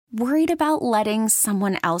Worried about letting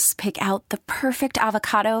someone else pick out the perfect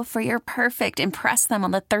avocado for your perfect impress them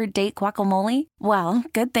on the third date guacamole? Well,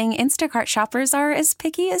 good thing Instacart shoppers are as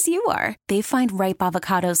picky as you are. They find ripe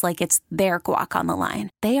avocados like it's their guac on the line.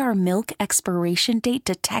 They are milk expiration date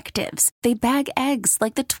detectives. They bag eggs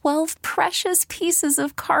like the 12 precious pieces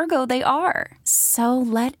of cargo they are. So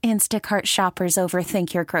let Instacart shoppers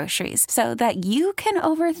overthink your groceries so that you can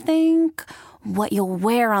overthink what you'll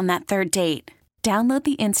wear on that third date. Download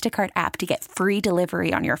the Instacart app to get free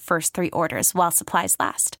delivery on your first 3 orders while supplies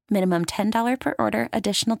last. Minimum $10 per order.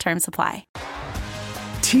 Additional terms apply.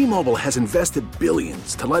 T-Mobile has invested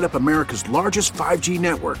billions to light up America's largest 5G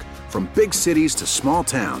network, from big cities to small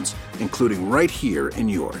towns, including right here in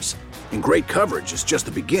yours. And great coverage is just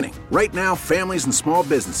the beginning. Right now, families and small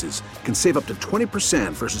businesses can save up to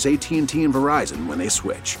 20% versus AT&T and Verizon when they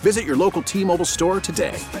switch. Visit your local T-Mobile store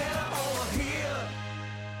today.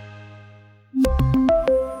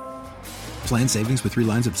 Plan savings with 3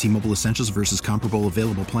 lines of T-Mobile Essentials versus comparable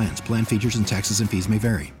available plans. Plan features and taxes and fees may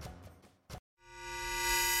vary.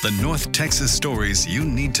 The North Texas stories you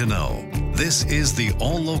need to know. This is the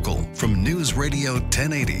All Local from News Radio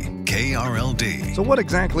 1080 KRLD. So what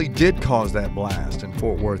exactly did cause that blast in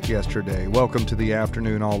Fort Worth yesterday? Welcome to the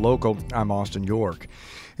afternoon All Local. I'm Austin York.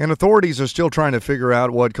 And authorities are still trying to figure out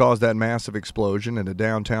what caused that massive explosion in a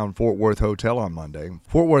downtown Fort Worth hotel on Monday.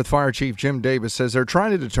 Fort Worth Fire Chief Jim Davis says they're trying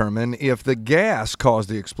to determine if the gas caused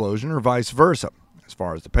the explosion or vice versa. As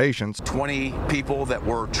far as the patients, 20 people that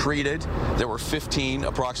were treated. There were 15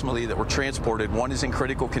 approximately that were transported. One is in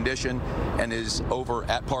critical condition and is over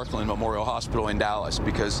at Parkland Memorial Hospital in Dallas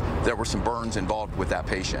because there were some burns involved with that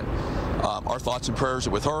patient. Our thoughts and prayers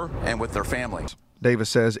are with her and with their families. Davis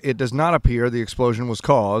says it does not appear the explosion was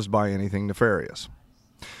caused by anything nefarious.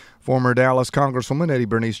 Former Dallas Congresswoman Eddie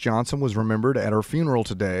Bernice Johnson was remembered at her funeral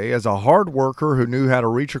today as a hard worker who knew how to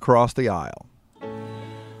reach across the aisle.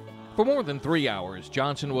 For more than 3 hours,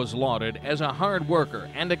 Johnson was lauded as a hard worker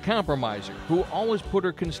and a compromiser who always put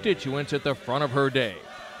her constituents at the front of her day.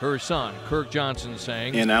 Her son, Kirk Johnson,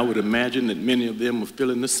 saying, "And I would imagine that many of them are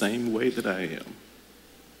feeling the same way that I am.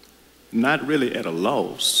 Not really at a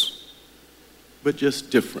loss, but just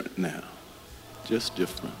different now. Just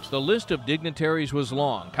different." The list of dignitaries was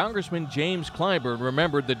long. Congressman James Clyburn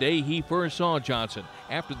remembered the day he first saw Johnson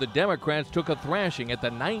after the Democrats took a thrashing at the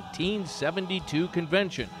 1972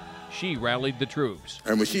 convention. She rallied the troops.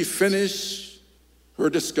 And when she finished her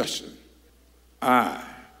discussion, I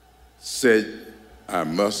said I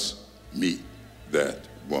must meet that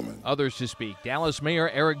woman. Others to speak: Dallas Mayor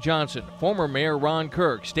Eric Johnson, former Mayor Ron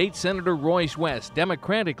Kirk, State Senator Royce West,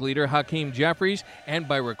 Democratic leader Hakeem Jeffries, and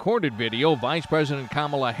by recorded video, Vice President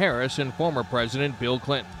Kamala Harris and former President Bill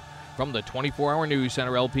Clinton. From the 24-hour News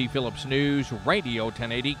Center, LP Phillips News, Radio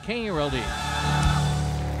 1080 KRLD.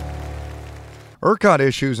 ERCOT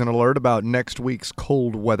issues an alert about next week's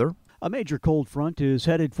cold weather. A major cold front is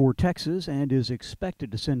headed for Texas and is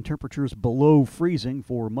expected to send temperatures below freezing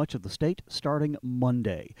for much of the state starting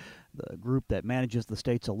Monday. The group that manages the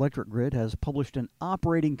state's electric grid has published an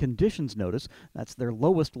operating conditions notice. That's their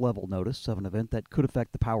lowest level notice of an event that could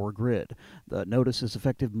affect the power grid. The notice is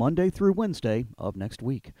effective Monday through Wednesday of next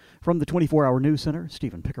week. From the 24-hour News Center,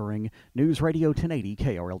 Stephen Pickering, News Radio 1080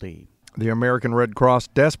 KRLD. The American Red Cross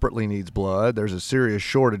desperately needs blood. There's a serious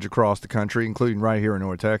shortage across the country, including right here in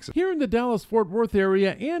North Texas. Here in the Dallas-Fort Worth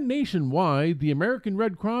area and nationwide, the American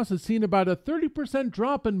Red Cross has seen about a 30%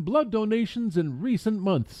 drop in blood donations in recent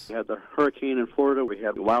months. We had the hurricane in Florida, we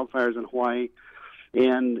had wildfires in Hawaii,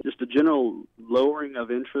 and just a general lowering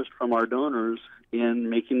of interest from our donors in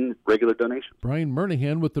making regular donations. Brian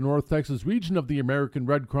Murnahan with the North Texas region of the American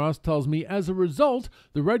Red Cross tells me as a result,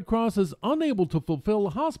 the Red Cross is unable to fulfill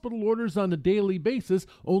hospital orders on a daily basis,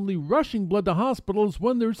 only rushing blood to hospitals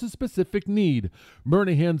when there's a specific need.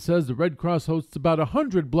 Murnahan says the Red Cross hosts about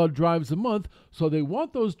 100 blood drives a month, so they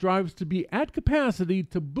want those drives to be at capacity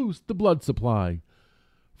to boost the blood supply.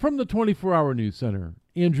 From the 24-hour News Center,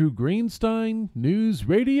 Andrew Greenstein, News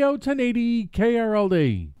Radio 1080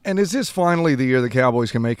 KRLD. And is this finally the year the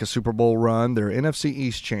Cowboys can make a Super Bowl run? They're NFC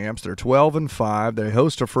East champs. They're 12-5. They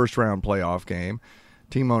host a first-round playoff game.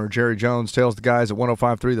 Team owner Jerry Jones tells the guys at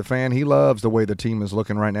 105.3 The Fan he loves the way the team is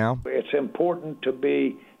looking right now. It's important to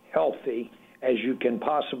be healthy as you can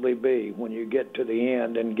possibly be when you get to the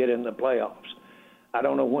end and get in the playoffs. I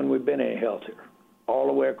don't know when we've been any healthier. All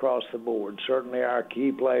the way across the board. Certainly our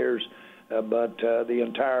key players, but the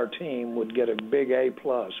entire team would get a big A+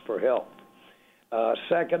 for health.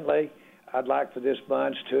 Secondly, I'd like for this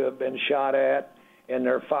bunch to have been shot at in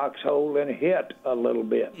their foxhole and hit a little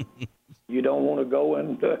bit. You don't want to go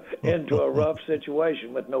into a rough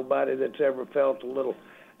situation with nobody that's ever felt a little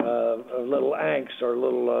a little angst or a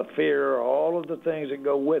little fear, or all of the things that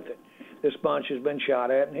go with it. This bunch has been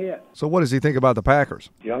shot at and hit. So what does he think about the Packers?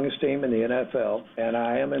 Youngest team in the NFL, and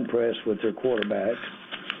I am impressed with their quarterback.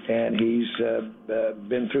 And he's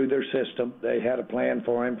been through their system. They had a plan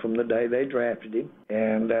for him from the day they drafted him,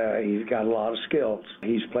 and he's got a lot of skills.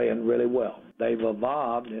 He's playing really well. They've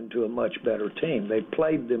evolved into a much better team. They've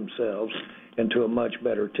played themselves into a much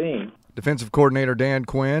better team. Defensive coordinator Dan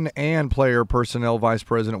Quinn and player personnel vice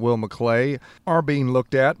president Will McClay are being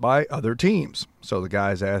looked at by other teams. So the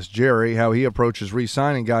guys asked Jerry how he approaches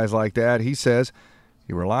re-signing guys like that. He says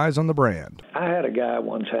he relies on the brand. I had a guy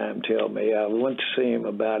one time tell me, I went to see him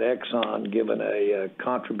about Exxon giving a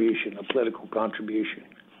contribution, a political contribution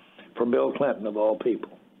for Bill Clinton of all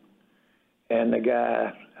people. And the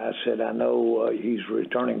guy, I said, I know he's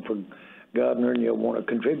returning for governor and you'll want to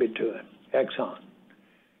contribute to him, Exxon.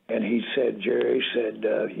 And he said, Jerry said,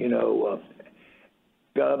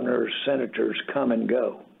 governors, senators come and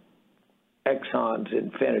go. Exxon's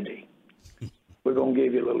infinity. We're going to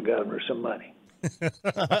give you, little governor, some money.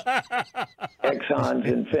 Exxon's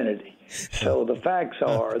infinity. So the facts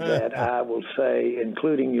are that I will say,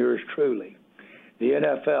 including yours truly, the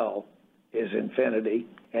NFL is infinity,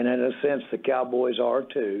 and in a sense the Cowboys are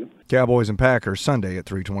too. Cowboys and Packers Sunday at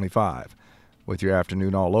 3:25. With your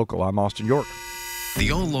afternoon All Local, I'm Austin York. The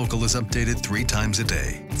All Local is updated 3 times a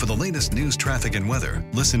day. For the latest news, traffic, and weather,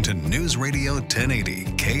 listen to News Radio 1080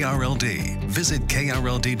 KRLD. Visit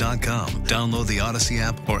KRLD.com, download the Odyssey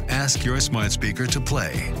app, or ask your smart speaker to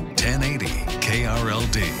play 1080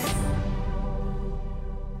 KRLD.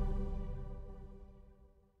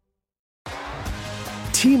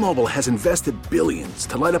 T-Mobile has invested billions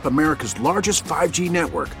to light up America's largest 5G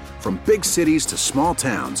network, from big cities to small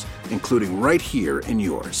towns, including right here in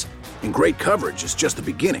yours. And great coverage is just the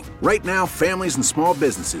beginning. Right now, families and small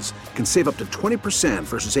businesses can save up to 20%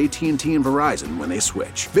 versus AT&T and Verizon when they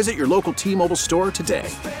switch. Visit your local T-Mobile store today.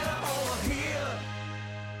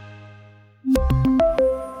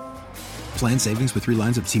 Plan savings with 3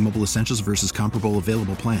 lines of T-Mobile Essentials versus comparable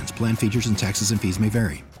available plans. Plan features and taxes and fees may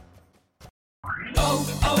vary.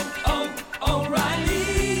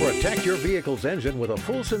 Protect your vehicle's engine with a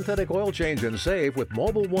full synthetic oil change and save with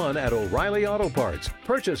Mobil 1 at O'Reilly Auto Parts.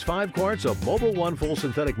 Purchase 5 quarts of Mobil 1 full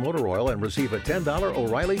synthetic motor oil and receive a $10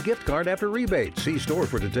 O'Reilly gift card after rebate. See store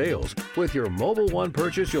for details. With your Mobil 1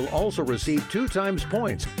 purchase, you'll also receive 2 times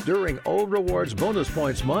points during O Rewards Bonus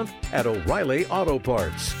Points Month at O'Reilly Auto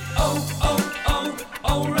Parts.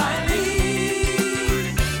 O'Reilly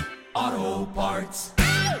Auto Parts.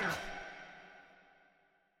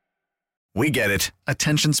 We get it.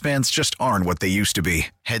 Attention spans just aren't what they used to be.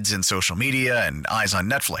 Heads in social media and eyes on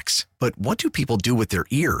Netflix. But what do people do with their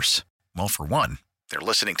ears? Well, for one, they're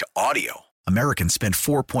listening to audio. Americans spend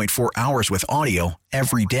 4.4 hours with audio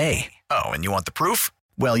every day. Oh, and you want the proof?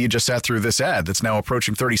 Well, you just sat through this ad that's now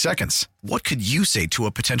approaching 30 seconds. What could you say to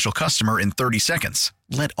a potential customer in 30 seconds?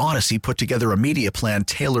 Let Odyssey put together a media plan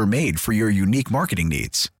tailor-made for your unique marketing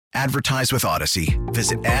needs. Advertise with Odyssey.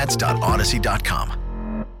 Visit ads.odyssey.com.